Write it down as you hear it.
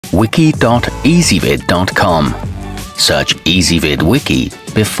wiki.ezvid.com. Search Ezvid Wiki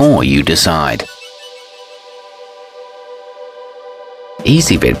before you decide.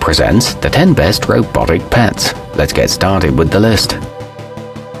 Ezvid presents the 10 best robotic pets. Let's get started with the list.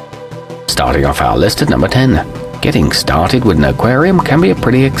 Starting off our list at number 10. Getting started with an aquarium can be a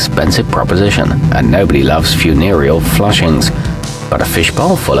pretty expensive proposition, and nobody loves funereal flushings. But a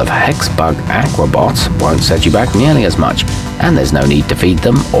fishbowl full of hexbug aquabots won't set you back nearly as much, and there's no need to feed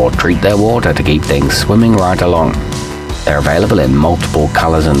them or treat their water to keep things swimming right along. They're available in multiple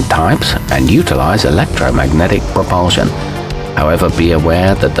colors and types and utilize electromagnetic propulsion. However, be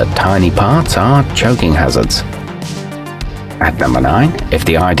aware that the tiny parts are choking hazards. At number 9, if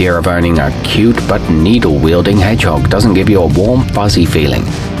the idea of owning a cute but needle-wielding hedgehog doesn't give you a warm, fuzzy feeling,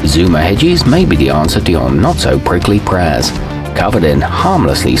 Zuma hedgiez may be the answer to your not-so-prickly prayers. Covered in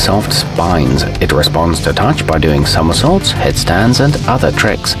harmlessly soft spines, it responds to touch by doing somersaults, headstands, and other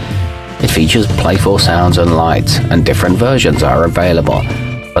tricks. It features playful sounds and lights, and different versions are available,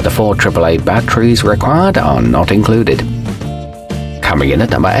 but the 4 AAA batteries required are not included. Coming in at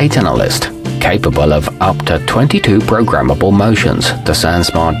number 8 on our list. Capable of up to 22 programmable motions, the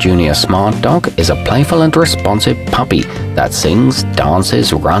sainsmart Junior Smart Dog is a playful and responsive puppy that sings,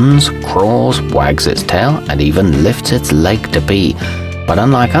 dances, runs, crawls, wags its tail, and even lifts its leg to pee. But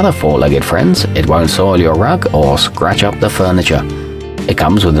unlike other 4-legged friends, it won't soil your rug or scratch up the furniture. It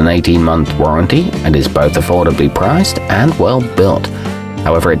comes with an 18-month warranty and is both affordably priced and well built.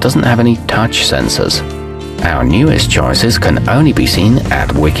 However, it doesn't have any touch sensors. Our newest choices can only be seen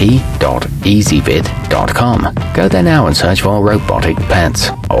at wiki.ezvid.com. Go there now and search for robotic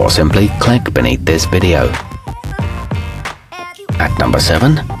pets, or simply click beneath this video. At number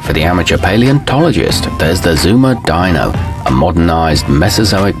 7, for the amateur paleontologist, there's the Zuma Dino, a modernized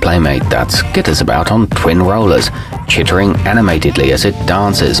Mesozoic playmate that skitters about on twin rollers, chittering animatedly as it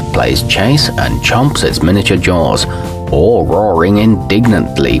dances, plays chase, and chomps its miniature jaws, or roaring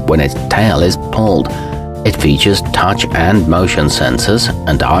indignantly when its tail is pulled. It features touch and motion sensors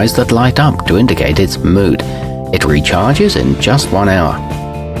and eyes that light up to indicate its mood. It recharges in just 1 hour.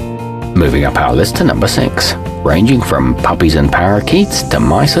 Moving up our list to number 6. Ranging from puppies and parakeets to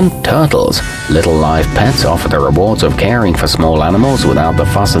mice and turtles, little live pets offer the rewards of caring for small animals without the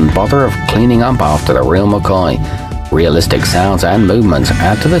fuss and bother of cleaning up after the real McCoy. Realistic sounds and movements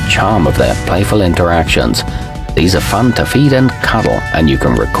add to the charm of their playful interactions. These are fun to feed and cuddle, and you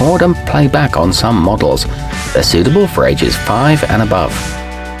can record and play back on some models. They're suitable for ages 5 and above.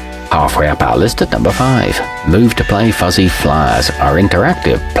 Halfway up our list at number 5. Move to Play Fuzzy Flyers are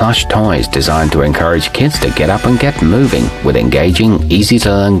interactive plush toys designed to encourage kids to get up and get moving with engaging,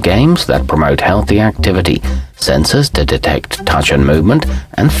 easy-to-learn games that promote healthy activity, sensors to detect touch and movement,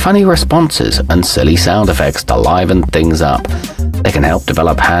 and funny responses and silly sound effects to liven things up. They can help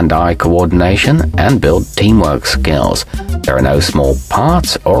develop hand-eye coordination and build teamwork skills. There are no small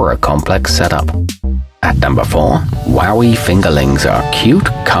parts or a complex setup. At number 4, wowwee fingerlings are cute,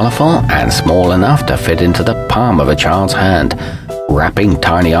 colorful, and small enough to fit into the palm of a child's hand. Wrapping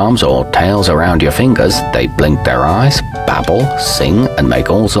tiny arms or tails around your fingers, they blink their eyes, babble, sing, and make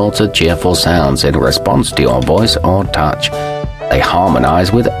all sorts of cheerful sounds in response to your voice or touch. They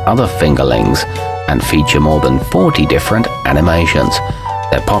harmonize with other fingerlings and feature more than 40 different animations.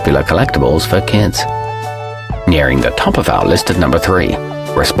 They're popular collectibles for kids. Nearing the top of our list at number 3.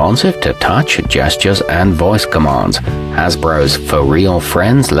 Responsive to touch, gestures, and voice commands, Hasbro's furreal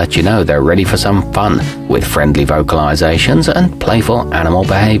friends let you know they're ready for some fun with friendly vocalizations and playful animal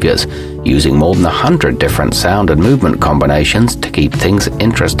behaviors, using more than 100 different sound and movement combinations to keep things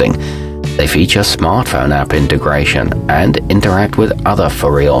interesting. They feature smartphone app integration and interact with other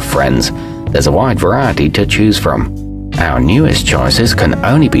furreal friends. There's a wide variety to choose from. Our newest choices can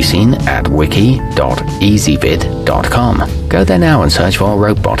only be seen at wiki.ezvid.com. Go there now and search for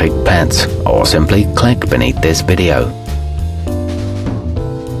robotic pets, or simply click beneath this video.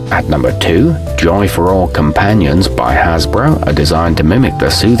 At number 2, Joy for All Companions by Hasbro are designed to mimic the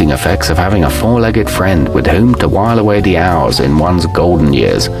soothing effects of having a 4-legged friend with whom to while away the hours in one's golden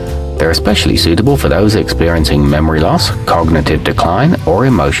years. They're especially suitable for those experiencing memory loss, cognitive decline, or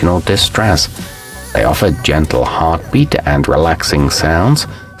emotional distress. They offer gentle heartbeat and relaxing sounds,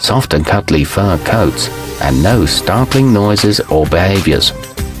 soft and cuddly fur coats, and no startling noises or behaviors.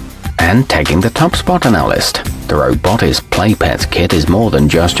 And taking the top spot on our list, the Robotis Play Pets Kit is more than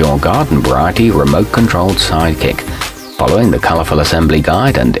just your garden variety remote-controlled sidekick. Following the colorful assembly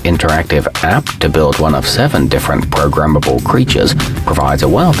guide and interactive app to build one of 7 different programmable creatures provides a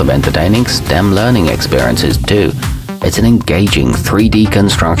wealth of entertaining STEM learning experiences too. It's an engaging 3D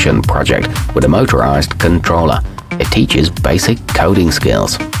construction project with a motorized controller. It teaches basic coding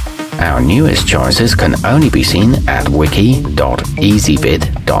skills. Our newest choices can only be seen at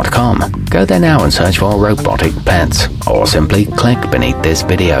wiki.ezvid.com. Go there now and search for robotic pets, or simply click beneath this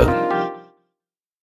video.